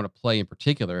one I wanna play in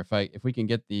particular. If we can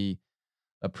get the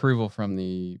approval from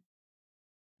the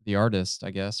artist, I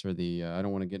guess, or I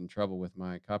don't wanna get in trouble with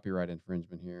my copyright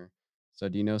infringement here. So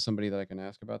do you know somebody that I can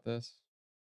ask about this?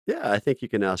 Yeah, I think you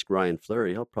can ask Ryan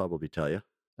Fleury. He'll probably tell you.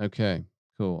 Okay,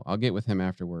 cool. I'll get with him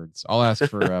afterwards. I'll ask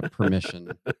for,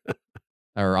 permission.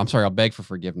 Or I'm sorry, I'll beg for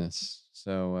forgiveness.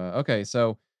 So, okay,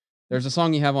 so there's a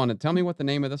song you have on it. Tell me what the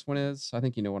name of this one is. I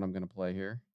think you know what I'm gonna play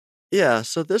here. Yeah,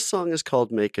 so this song is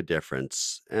called Make a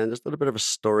Difference, and there's a little bit of a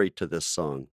story to this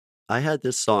song. I had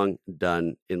this song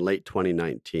done in late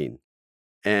 2019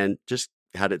 and just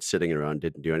had it sitting around,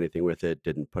 didn't do anything with it,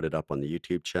 didn't put it up on the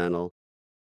YouTube channel.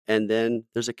 And then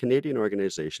there's a Canadian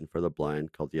organization for the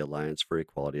blind called the Alliance for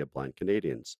Equality of Blind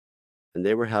Canadians. And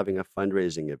they were having a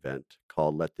fundraising event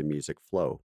called Let the Music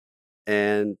Flow.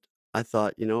 And I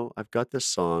thought, I've got this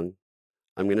song.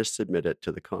 I'm going to submit it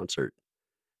to the concert.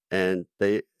 And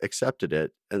they accepted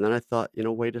it. And then I thought,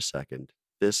 wait a second.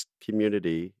 This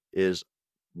community is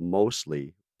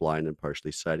mostly blind and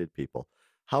partially sighted people.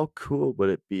 How cool would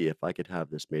it be if I could have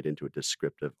this made into a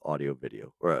descriptive audio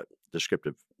video or a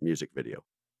descriptive music video?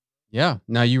 Yeah.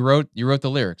 Now you wrote the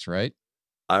lyrics, right?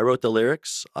 I wrote the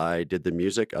lyrics. I did the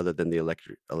music other than the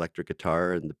electric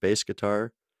guitar and the bass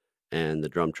guitar and the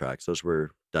drum tracks. Those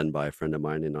were done by a friend of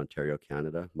mine in Ontario,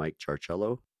 Canada, Mike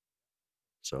Charcello.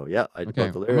 So yeah, I Okay.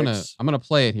 wrote the I'm gonna lyrics. I'm gonna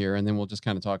play it here and then we'll just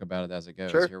kind of talk about it as it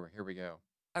goes. Sure. Here we go.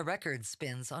 A record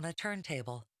spins on a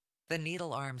turntable. The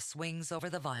needle arm swings over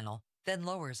the vinyl, then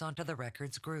lowers onto the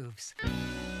record's grooves.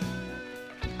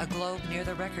 A globe near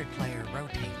the record player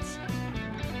rotates.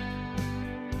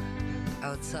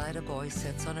 Outside, a boy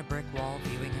sits on a brick wall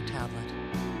viewing a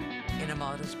tablet. In a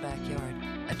modest backyard,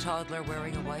 a toddler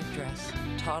wearing a white dress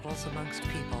toddles amongst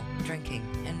people, drinking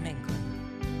and mingling.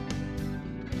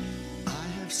 I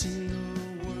have seen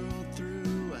the world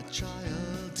through a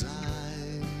child's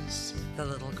eyes The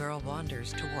little girl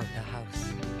wanders toward the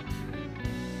house.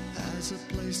 as a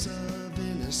place of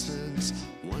innocence,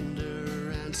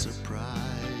 wonder, and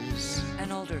surprise.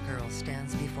 An older girl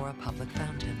stands before a public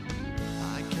fountain.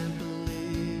 I can't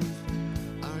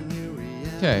believe our new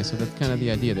reality. Okay, so that's kind of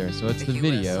the idea there. So it's A the US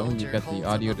video, and soldier you've got the holds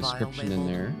audio up a vial description in labeled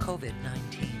there.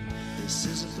 COVID-19. This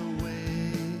isn't the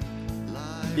way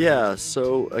life. Yeah,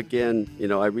 so again,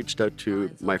 I reached out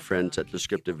to my friends at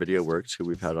Descriptive Video Works, who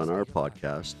we've had on our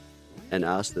podcast, and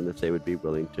asked them if they would be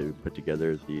willing to put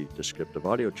together the descriptive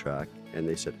audio track, and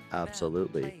they said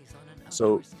absolutely.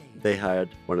 So they had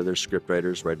one of their script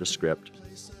writers write a script,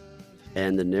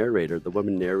 and the narrator, the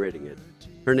woman narrating it,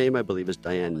 her name I believe is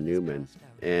Diane Newman,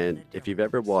 and if you've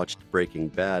ever watched Breaking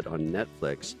Bad on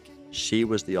Netflix, she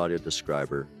was the audio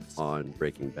describer on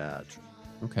Breaking Bad.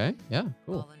 Okay. Yeah,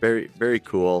 cool. Very, very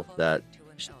cool that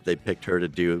they picked her to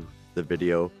do the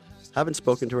video. Haven't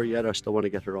spoken to her yet. I still want to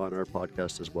get her on our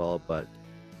podcast as well, but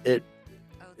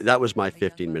that was my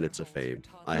 15 minutes of fame.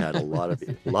 I had a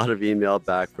lot of email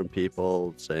back from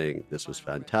people saying this was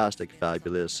fantastic,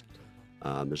 fabulous.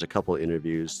 There's a couple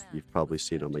interviews you've probably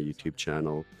seen on my YouTube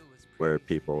channel where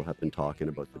people have been talking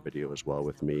about the video as well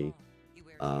with me.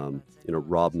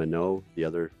 Rob Minot, the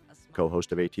other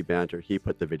co-host of AT Banter, he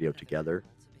put the video together.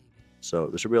 So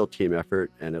it was a real team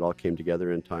effort, and it all came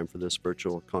together in time for this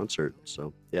virtual concert.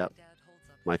 So, yeah.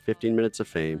 my 15 minutes of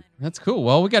fame. That's cool.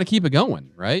 Well, we got to keep it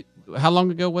going, right? How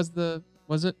long ago was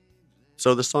it?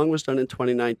 So the song was done in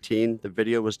 2019. The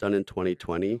video was done in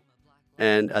 2020.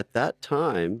 And at that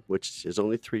time, which is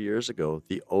only 3 years ago,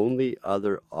 the only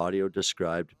other audio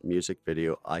described music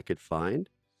video I could find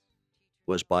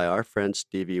was by our friend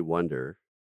Stevie Wonder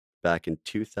back in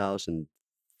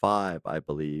 2005, I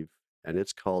believe. And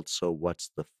it's called So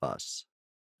What's the Fuss?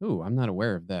 Ooh, I'm not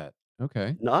aware of that.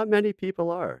 Okay. Not many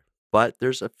people are, but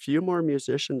there's a few more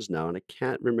musicians now, and I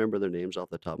can't remember their names off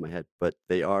the top of my head, but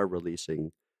they are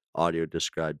releasing audio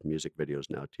described music videos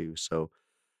now too. So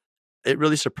it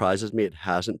really surprises me it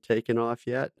hasn't taken off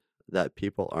yet, that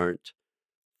people aren't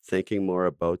thinking more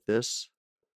about this,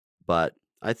 but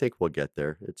I think we'll get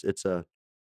there.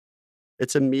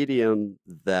 It's a medium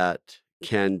that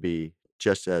can be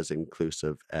just as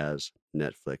inclusive as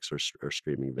Netflix or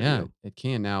streaming Yeah, video. it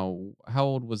can. Now, how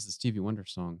old was the Stevie Wonder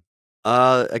song?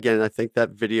 Again, I think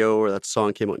that video or that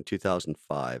song came out in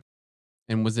 2005.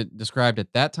 And was it described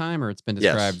at that time or it's been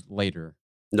Yes. described later?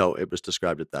 No, it was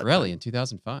described at that Really? time. In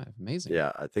 2005? Amazing.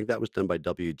 Yeah, I think that was done by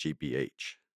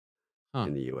WGBH Huh.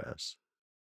 in the US.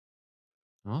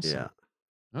 Awesome. Yeah.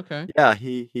 Okay. Yeah,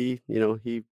 he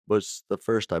was the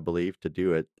first, I believe, to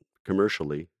do it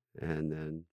commercially. And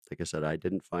then, like I said, I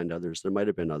didn't find others. There might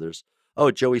have been others. Oh,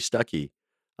 Joey Stuckey.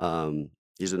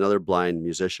 He's another blind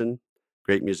musician,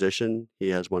 great musician. He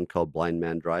has one called Blind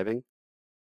Man Driving.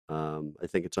 I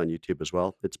think it's on YouTube as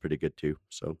well. It's pretty good too.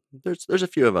 So there's a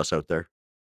few of us out there.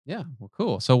 Yeah. Well,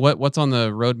 cool. So what's on the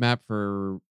roadmap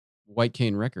for White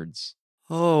Cane Records?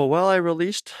 Oh, well, I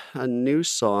released a new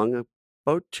song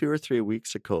about 2 or 3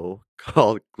 weeks ago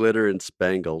called Glitter and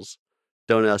Spangles.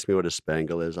 Don't ask me what a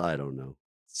spangle is. I don't know.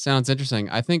 Sounds interesting.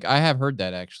 I think I have heard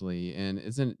that actually. And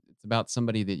it's about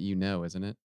somebody that you know, isn't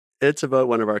it? It's about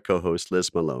one of our co-hosts,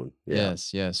 Liz Malone. Yeah.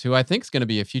 Yes, yes. Who I think is going to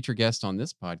be a future guest on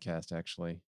this podcast,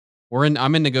 actually.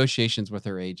 I'm in negotiations with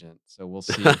her agent, so we'll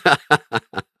see.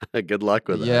 Good luck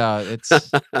with that. Yeah, it's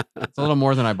a little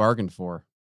more than I bargained for.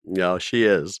 No, she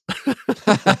is.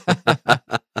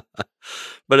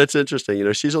 But it's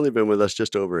interesting. She's only been with us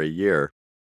just over a year.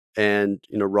 And,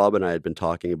 Rob and I had been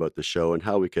talking about the show and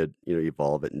how we could,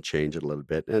 evolve it and change it a little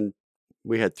bit. And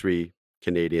we had 3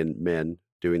 Canadian men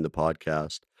doing the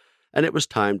podcast. And it was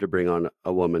time to bring on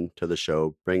a woman to the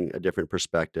show, bring a different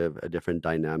perspective, a different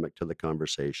dynamic to the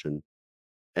conversation.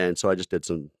 And so I just did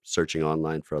some searching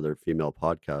online for other female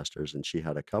podcasters, and she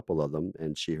had a couple of them.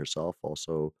 And she herself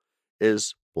also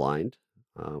is blind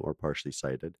or partially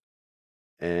sighted.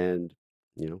 And,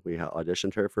 we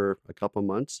auditioned her for a couple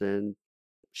months and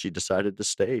she decided to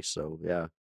stay. So, yeah.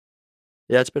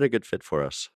 Yeah, it's been a good fit for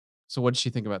us. So what did she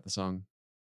think about the song?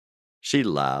 She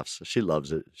laughs. She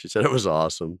loves it. She said it was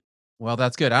awesome. Well,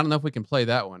 that's good. I don't know if we can play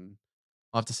that one.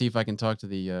 I'll have to see if I can talk to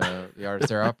the artist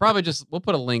there. I'll probably we'll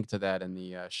put a link to that in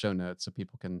the show notes so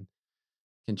people can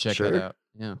check that Sure. out.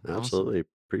 Yeah, awesome. Absolutely.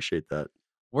 Appreciate that.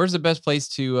 Where's the best place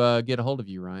to get a hold of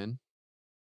you, Ryan?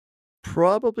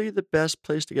 Probably the best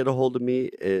place to get a hold of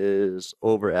me is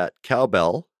over at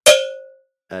Cowbell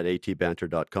at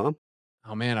atbanter.com.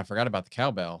 Oh man, I forgot about the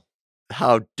cowbell.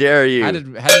 How dare you?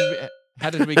 How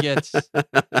did we get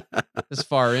this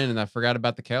far in and I forgot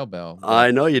about the cowbell? I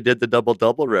know you did the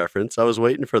double reference. I was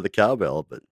waiting for the cowbell,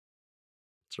 but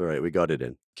it's all right. We got it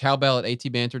in. Cowbell at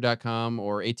atbanter.com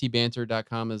or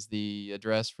atbanter.com is the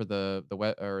address for the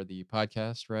web or the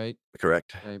podcast, right?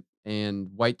 Correct. Right. And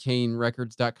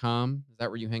whitecanerecords.com. Is that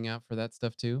where you hang out for that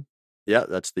stuff too? Yeah,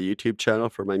 that's the YouTube channel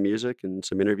for my music and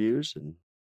some interviews, and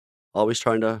always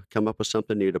trying to come up with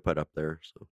something new to put up there.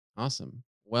 So Awesome.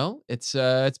 Well, it's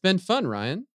been fun,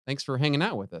 Ryan. Thanks for hanging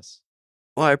out with us.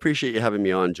 well, I appreciate you having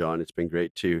me on, John. It's been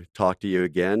great to talk to you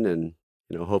again, and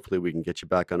hopefully we can get you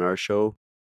back on our show,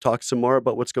 talk some more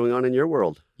about what's going on in your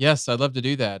world. Yes, I'd love to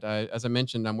do that. As I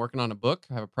mentioned, I'm working on a book.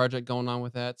 I have a project going on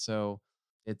with that. So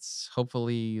it's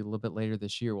hopefully a little bit later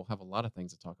this year. We'll have a lot of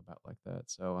things to talk about like that.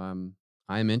 So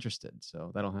I'm interested.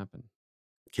 So that'll happen.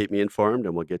 Keep me informed,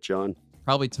 and we'll get you on.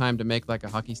 Probably time to make like a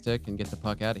hockey stick and get the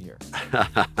puck out of here.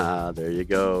 There you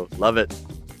go. Love it.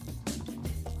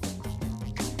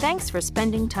 Thanks for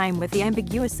spending time with the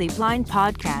Ambiguously Blind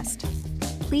podcast.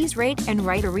 Please rate and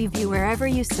write a review wherever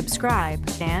you subscribe,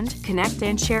 and connect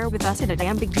and share with us at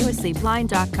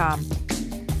ambiguouslyblind.com.